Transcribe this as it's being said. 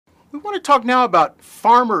We want to talk now about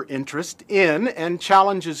farmer interest in and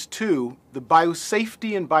challenges to the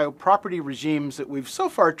biosafety and bioproperty regimes that we've so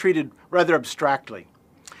far treated rather abstractly.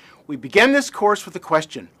 We began this course with the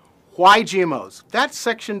question, why GMOs? That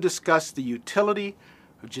section discussed the utility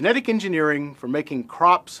of genetic engineering for making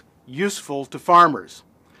crops useful to farmers.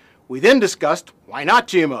 We then discussed, why not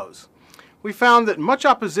GMOs? We found that much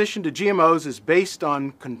opposition to GMOs is based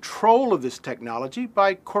on control of this technology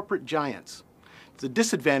by corporate giants, to the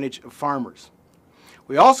disadvantage of farmers.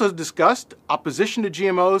 We also discussed opposition to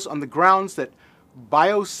GMOs on the grounds that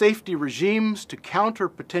biosafety regimes to counter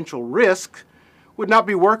potential risk would not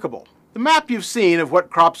be workable. The map you've seen of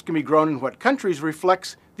what crops can be grown in what countries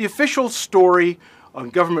reflects the official story on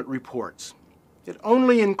government reports. It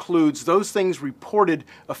only includes those things reported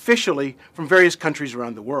officially from various countries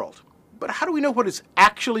around the world. But how do we know what is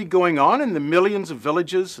actually going on in the millions of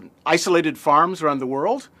villages and isolated farms around the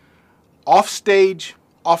world? Off stage,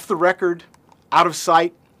 off the record, out of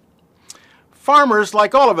sight. Farmers,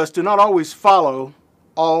 like all of us, do not always follow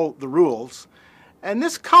all the rules, and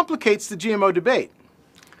this complicates the GMO debate.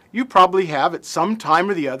 You probably have, at some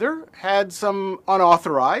time or the other, had some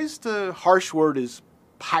unauthorized, harsh word is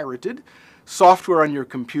pirated, software on your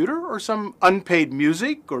computer or some unpaid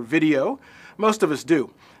music or video. Most of us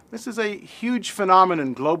do. This is a huge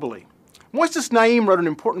phenomenon globally. Moises Naim wrote an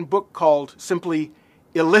important book called simply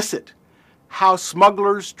Illicit: How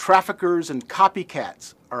Smugglers, Traffickers, and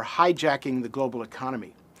Copycats are Hijacking the Global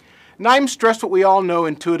Economy. Naim stressed what we all know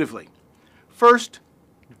intuitively. First,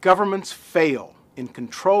 governments fail in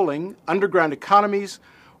controlling underground economies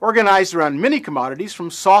organized around many commodities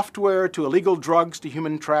from software to illegal drugs to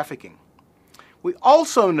human trafficking. We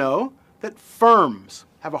also know that firms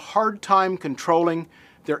have a hard time controlling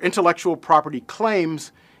their intellectual property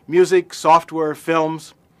claims, music, software,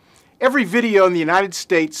 films. Every video in the United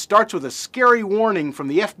States starts with a scary warning from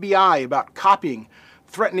the FBI about copying,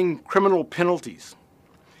 threatening criminal penalties.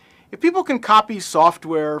 If people can copy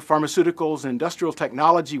software, pharmaceuticals, and industrial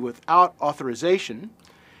technology without authorization,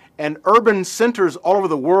 and urban centers all over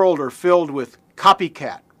the world are filled with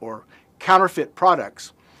copycat or counterfeit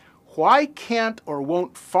products, why can't or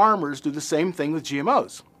won't farmers do the same thing with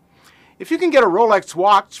GMOs? If you can get a Rolex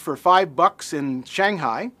watch for $5 in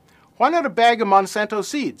Shanghai, why not a bag of Monsanto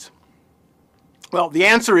seeds? Well, the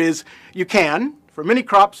answer is you can, for many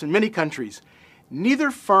crops in many countries.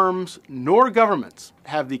 Neither firms nor governments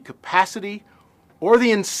have the capacity or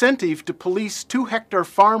the incentive to police 2-hectare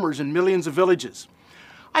farmers in millions of villages.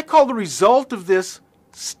 I call the result of this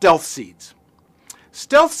stealth seeds.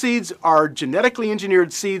 Stealth seeds are genetically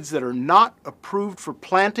engineered seeds that are not approved for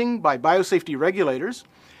planting by biosafety regulators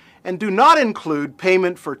and do not include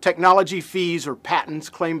payment for technology fees or patents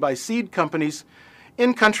claimed by seed companies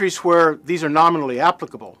in countries where these are nominally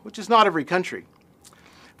applicable, which is not every country.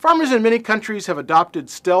 Farmers in many countries have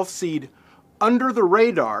adopted stealth seed under the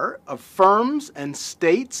radar of firms and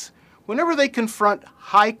states whenever they confront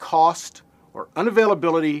high cost or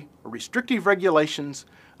unavailability or restrictive regulations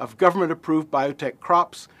of government-approved biotech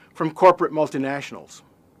crops from corporate multinationals.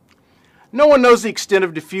 No one knows the extent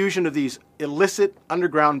of diffusion of these illicit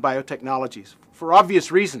underground biotechnologies. For obvious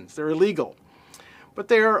reasons, they're illegal. But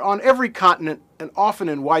they are on every continent and often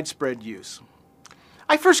in widespread use.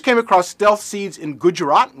 I first came across stealth seeds in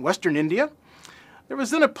Gujarat in western India. There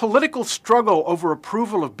was then a political struggle over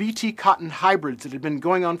approval of Bt cotton hybrids that had been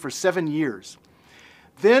going on for 7 years.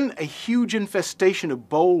 Then a huge infestation of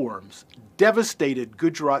bollworms devastated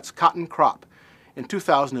Gujarat's cotton crop in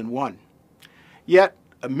 2001. Yet,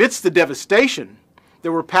 amidst the devastation,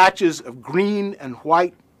 there were patches of green and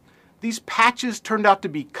white. These patches turned out to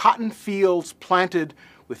be cotton fields planted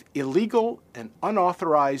with illegal and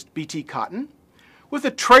unauthorized Bt cotton, with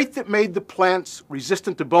a trait that made the plants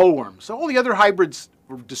resistant to bollworms. So all the other hybrids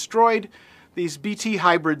were destroyed. These Bt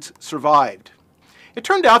hybrids survived. It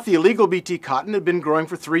turned out the illegal Bt cotton had been growing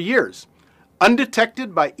for 3 years,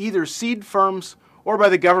 undetected by either seed firms or by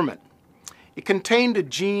the government. It contained a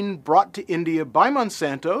gene brought to India by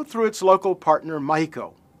Monsanto through its local partner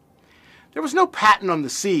Mahiko. There was no patent on the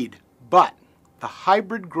seed, but the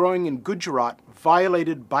hybrid growing in Gujarat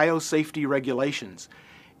violated biosafety regulations.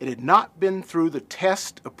 It had not been through the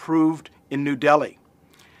test approved in New Delhi.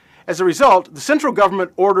 As a result, the central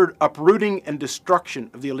government ordered uprooting and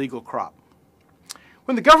destruction of the illegal crop.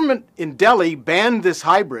 When the government in Delhi banned this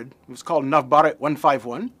hybrid, it was called Navbharat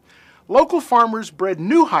 151, local farmers bred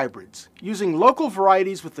new hybrids using local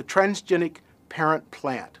varieties with the transgenic parent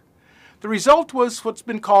plant. The result was what's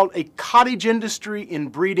been called a cottage industry in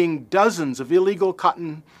breeding dozens of illegal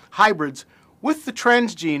cotton hybrids with the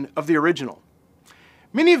transgene of the original.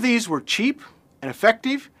 Many of these were cheap and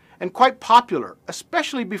effective and quite popular,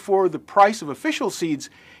 especially before the price of official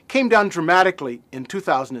seeds came down dramatically in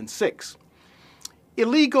 2006.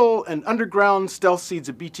 Illegal and underground stealth seeds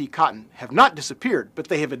of Bt cotton have not disappeared, but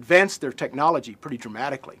they have advanced their technology pretty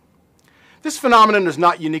dramatically. This phenomenon is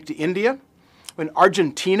not unique to India. When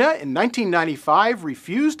Argentina in 1995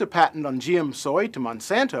 refused a patent on GM soy to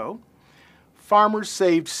Monsanto, farmers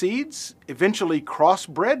saved seeds, eventually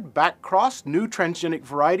crossbred, back-crossed new transgenic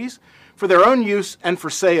varieties for their own use and for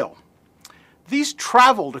sale. These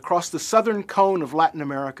traveled across the southern cone of Latin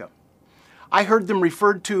America. I heard them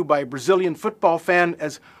referred to by a Brazilian football fan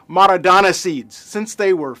as Maradona seeds, since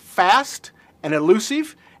they were fast and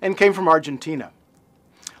elusive and came from Argentina.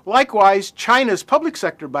 Likewise, China's public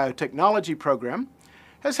sector biotechnology program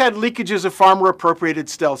has had leakages of farmer-appropriated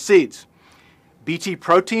stealth seeds. Bt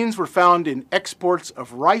proteins were found in exports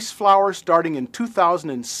of rice flour starting in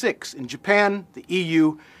 2006 in Japan, the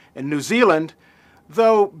EU, and New Zealand,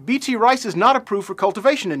 though Bt rice is not approved for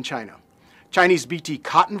cultivation in China. Chinese Bt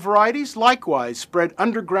cotton varieties likewise spread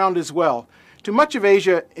underground as well to much of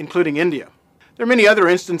Asia, including India. There are many other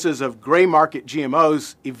instances of gray market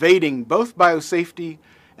GMOs evading both biosafety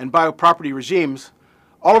and bioproperty regimes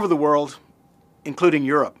all over the world, including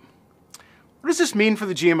Europe. What does this mean for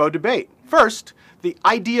the GMO debate? First, the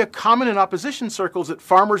idea common in opposition circles that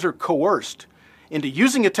farmers are coerced into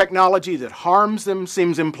using a technology that harms them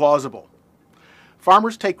seems implausible.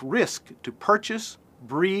 Farmers take risk to purchase,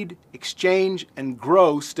 breed, exchange, and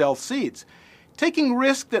grow stealth seeds, taking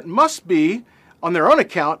risk that must be, on their own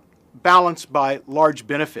account, balanced by large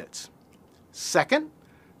benefits. Second,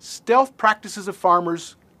 stealth practices of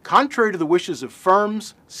farmers, contrary to the wishes of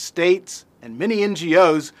firms, states, and many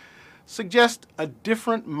NGOs, suggest a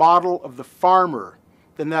different model of the farmer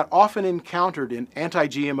than that often encountered in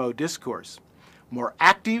anti-GMO discourse. More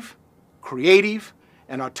active, creative,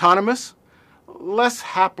 and autonomous, less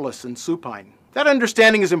hapless and supine. That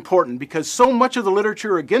understanding is important because so much of the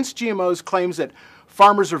literature against GMOs claims that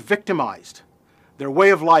farmers are victimized, their way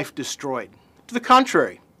of life destroyed. To the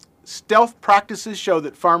contrary, stealth practices show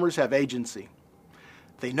that farmers have agency.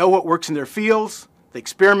 They know what works in their fields, they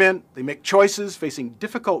experiment, they make choices facing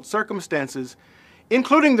difficult circumstances,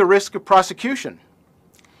 including the risk of prosecution.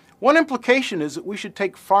 One implication is that we should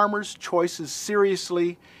take farmers' choices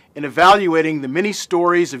seriously in evaluating the many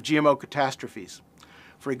stories of GMO catastrophes.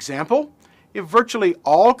 For example, if virtually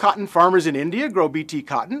all cotton farmers in India grow Bt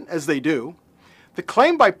cotton, as they do, the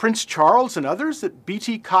claim by Prince Charles and others that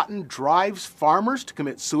Bt cotton drives farmers to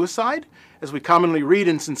commit suicide, as we commonly read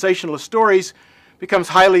in sensationalist stories, becomes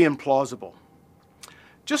highly implausible.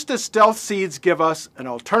 Just as stealth seeds give us an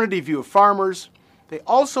alternative view of farmers, they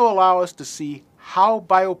also allow us to see how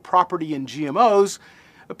bioproperty in GMOs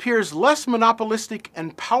appears less monopolistic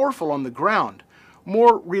and powerful on the ground,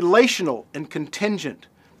 more relational and contingent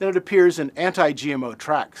than it appears in anti-GMO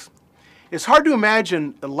tracts. It's hard to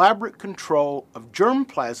imagine elaborate control of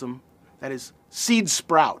germplasm, that is, seeds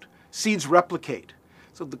sprout, seeds replicate.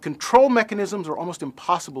 So the control mechanisms are almost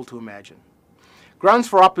impossible to imagine. Grounds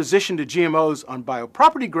for opposition to GMOs on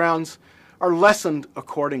bioproperty grounds are lessened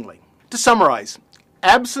accordingly. To summarize,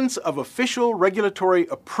 absence of official regulatory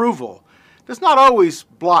approval does not always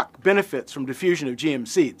block benefits from diffusion of GM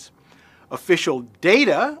seeds. Official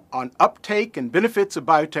data on uptake and benefits of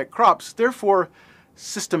biotech crops therefore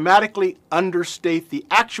systematically understate the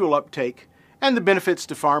actual uptake and the benefits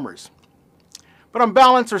to farmers. But on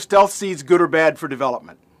balance, are stealth seeds good or bad for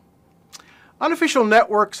development? Unofficial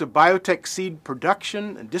networks of biotech seed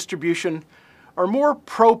production and distribution are more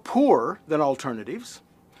pro-poor than alternatives.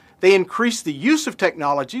 They increase the use of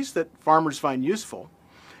technologies that farmers find useful,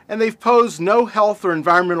 and they've posed no health or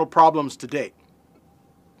environmental problems to date.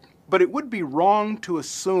 But it would be wrong to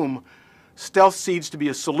assume stealth seeds to be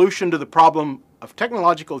a solution to the problem of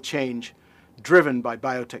technological change driven by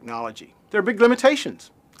biotechnology. There are big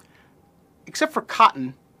limitations. Except for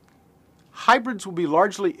cotton, hybrids will be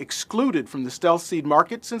largely excluded from the stealth seed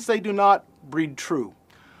market since they do not breed true.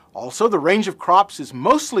 Also, the range of crops is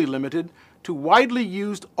mostly limited to widely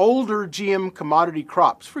used older GM commodity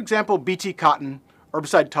crops, for example, Bt cotton,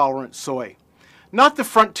 herbicide-tolerant soy, not the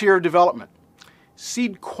frontier of development.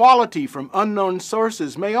 Seed quality from unknown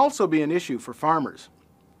sources may also be an issue for farmers.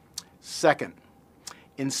 Second,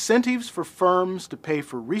 incentives for firms to pay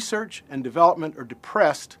for research and development are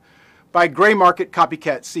depressed by gray market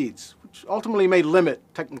copycat seeds, which ultimately may limit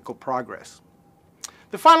technical progress.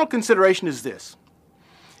 The final consideration is this.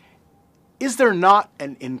 Is there not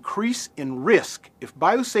an increase in risk if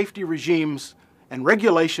biosafety regimes and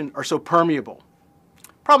regulation are so permeable?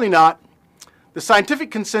 Probably not. The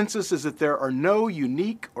scientific consensus is that there are no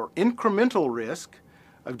unique or incremental risk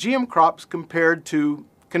of GM crops compared to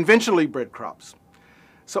conventionally bred crops.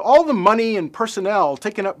 So all the money and personnel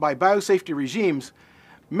taken up by biosafety regimes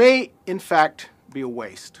may, in fact, be a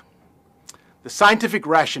waste. The scientific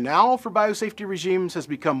rationale for biosafety regimes has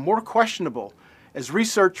become more questionable as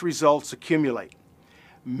research results accumulate.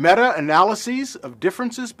 Meta-analyses of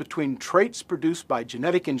differences between traits produced by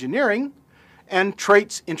genetic engineering and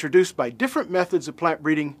traits introduced by different methods of plant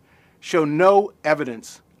breeding show no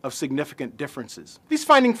evidence of significant differences. These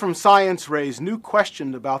findings from science raise new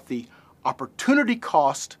questions about the opportunity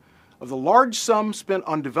cost of the large sums spent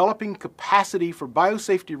on developing capacity for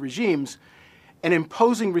biosafety regimes and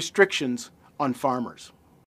imposing restrictions on farmers.